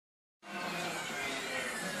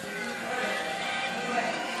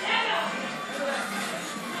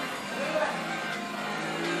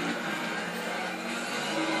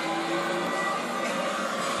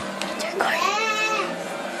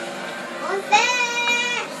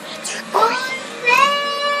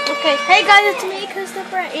Okay, hey guys, it's me,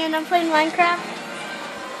 Christopher, and I'm playing Minecraft.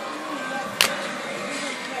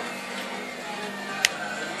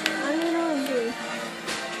 I don't know what I'm doing.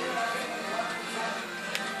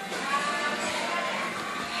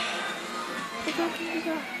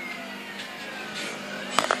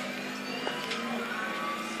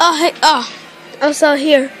 Oh, hey, oh, so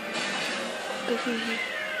here.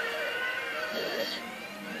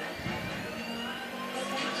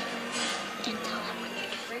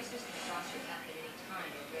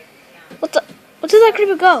 What does that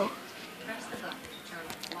creeper go?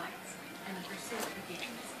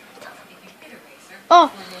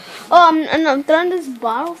 Oh, I'm throwing this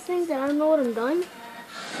bottle thing that I don't know what I'm doing.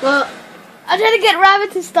 Well, I try to get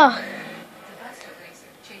rabbits and stuff.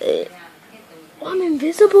 I'm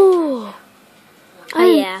invisible.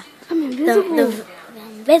 Oh yeah. I'm invisible. The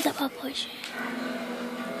invisible portion.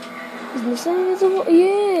 Is this invisible?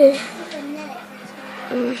 Yeah.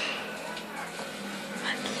 I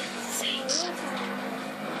can't see.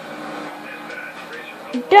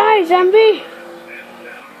 Die, zombie!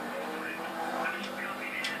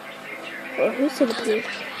 Oh, who's in the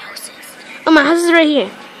Oh, my house is right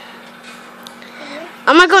here.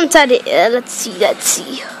 I'm not going inside it. Let's see.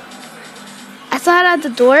 I saw it at the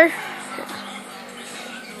door.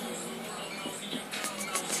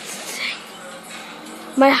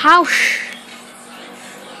 My house.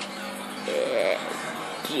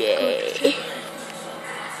 Yeah.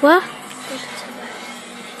 What?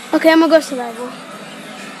 Okay, I'm gonna go survival.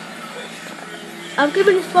 I'm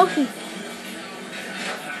keeping it spooky.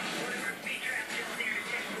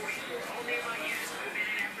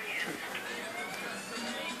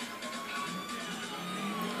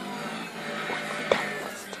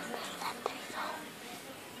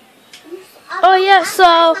 Oh yeah,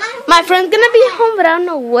 so my friend's gonna be home, but I don't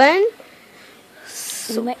know when.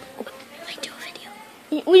 So we might do a video.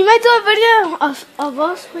 We might do a video of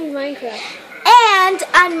us playing Minecraft. And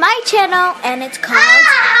on my channel, and it's called...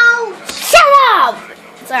 Ow! Shut up!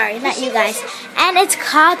 Sorry, not you guys. And it's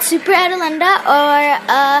called Super Adelenda, or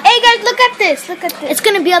Hey guys, look at this. Look at this. it's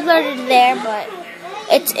gonna be uploaded there, but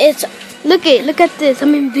it's. Look at this.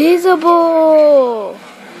 I'm invisible.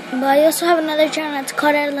 But I also have another channel that's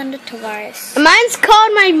called Adelenda Tavares. Mine's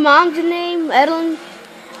called my mom's name, Edelyn.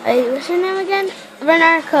 What's her name again?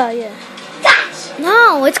 Renarca, yeah.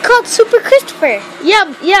 No, it's called Super Christopher.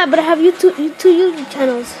 Yeah, but I have two YouTube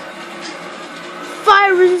channels.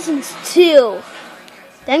 Fire Resistance 2.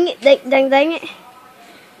 Dang it.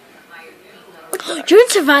 You're in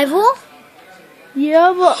survival?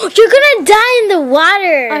 Yeah, but You're gonna die in the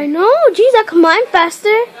water. I know. Jeez, I can mine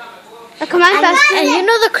faster. And you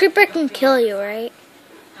know the creeper can kill you, right?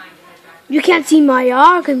 You can't see my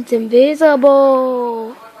arc. It's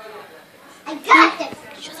invisible. I got them.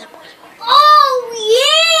 Oh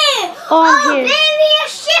yeah! Oh, here. Baby, a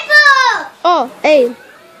shipper! Oh, hey.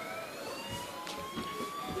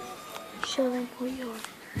 Show them who you are.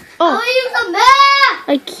 Oh, Use the map!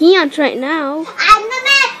 I can't right now. I'm the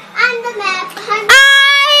map! I'm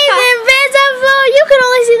invisible! You can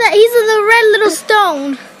only see that he's in the red little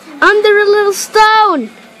stone. I'm the red little stone.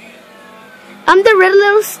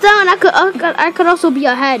 I could also be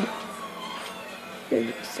ahead.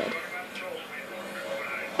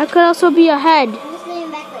 I could also be ahead.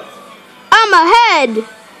 I'm ahead.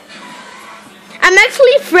 I'm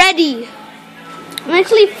actually Freddie.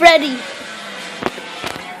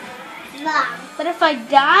 But if I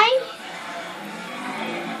die,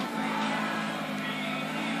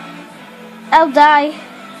 I'll die.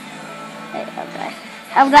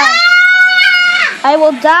 I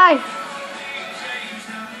will die.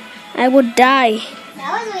 That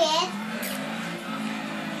was weird.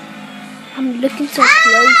 I'm looking so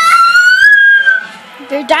close.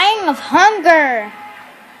 They're dying of hunger.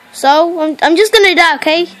 So I'm just gonna die,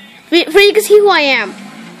 okay? For you can see who I am.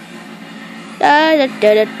 Are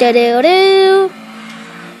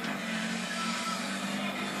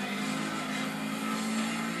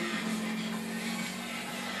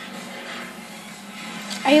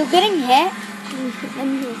you getting hit?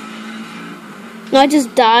 No, I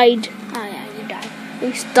just died. Oh yeah, you died.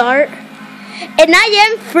 Restart. And I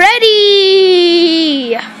am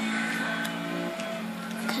Freddie!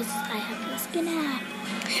 Because I have the skin app.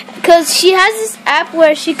 Because she has this app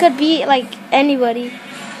where she could be like anybody.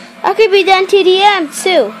 I could be the NTDM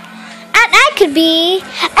too. And I could be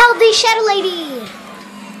LD Shadow Lady.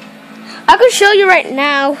 I could show you right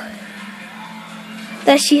now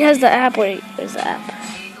that she has the app. Where's the app?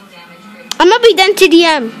 I'm gonna be the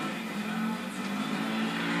NTDM.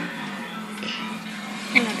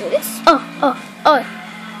 Can I do this? Oh.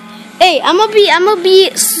 Hey, I'm gonna be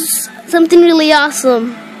something really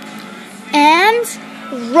awesome. And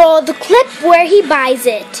roll the clip where he buys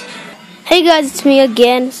it. Hey guys, it's me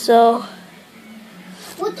again. So,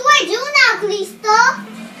 What do I do now, Callisto?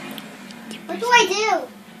 What do I do?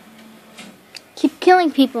 Keep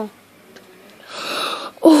killing people.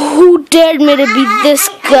 oh, who dared me to be this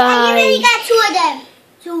I guy? already got 2 of them.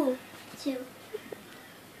 Two.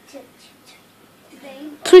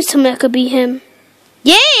 Please tell me I could beat him.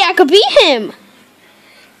 Yay, I could beat him.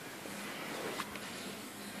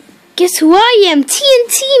 Guess who I am?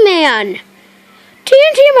 TNT Man.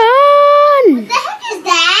 TNT Man. What the heck is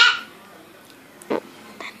that?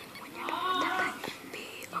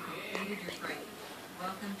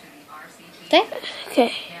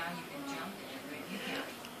 Okay.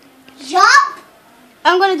 Jump?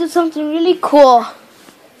 I'm gonna do something really cool.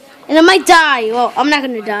 And I might die. Well, I'm not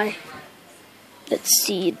gonna die. Let's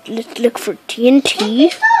see. Let's look for TNT.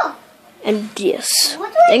 Callisto, And this.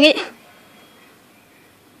 what do I Dang it.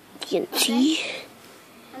 TNT.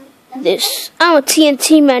 This. I'm a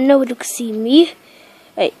TNT man. Nobody can see me.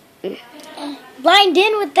 Wait. Blind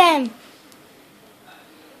in with them.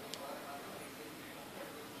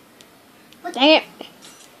 Dang it.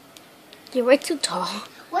 You're way too tall.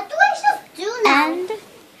 What do I supposed to do now? And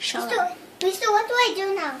shut up. Callisto, what do I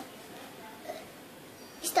do now?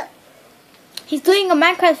 Callisto. He's doing a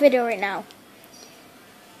Minecraft video right now.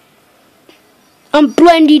 I'm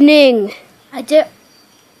blending in. I did.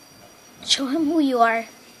 Show him who you are.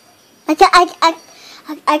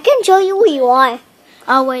 I can show you who you are.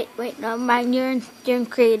 Oh wait, no, mine. You're in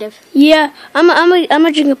creative. Yeah, I'm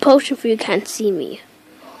a drink a potion for you can't see me.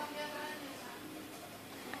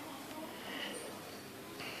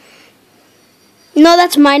 No,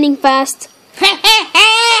 that's mining fast.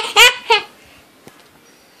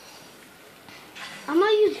 I'm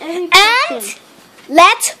gonna use every And potion.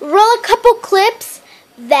 let's roll a couple clips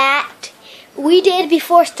that we did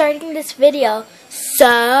before starting this video.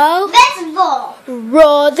 So Vegetable.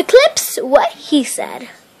 roll the clips. What he said.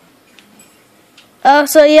 Oh,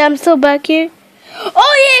 so yeah, I'm still back here.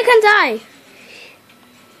 Oh yeah, I can die.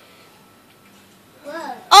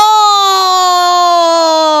 What? Oh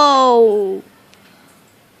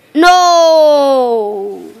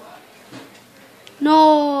no,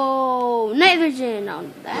 no, night vision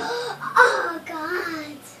on that. Oh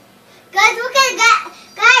God! Guys, look at that!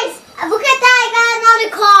 Guys, look at that! I got another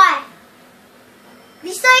car.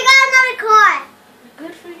 We still got another car.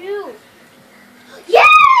 Good for you.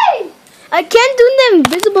 Yay! I can't do the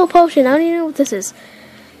invisible potion. I don't even know what this is.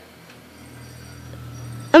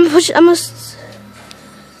 I'm push. I must.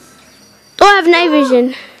 Oh, I have night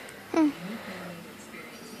vision.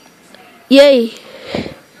 Yay!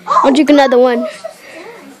 I'll drink another one.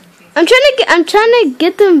 I'm trying to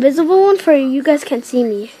get the invisible one for you guys can't see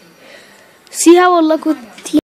me. See how it'll look with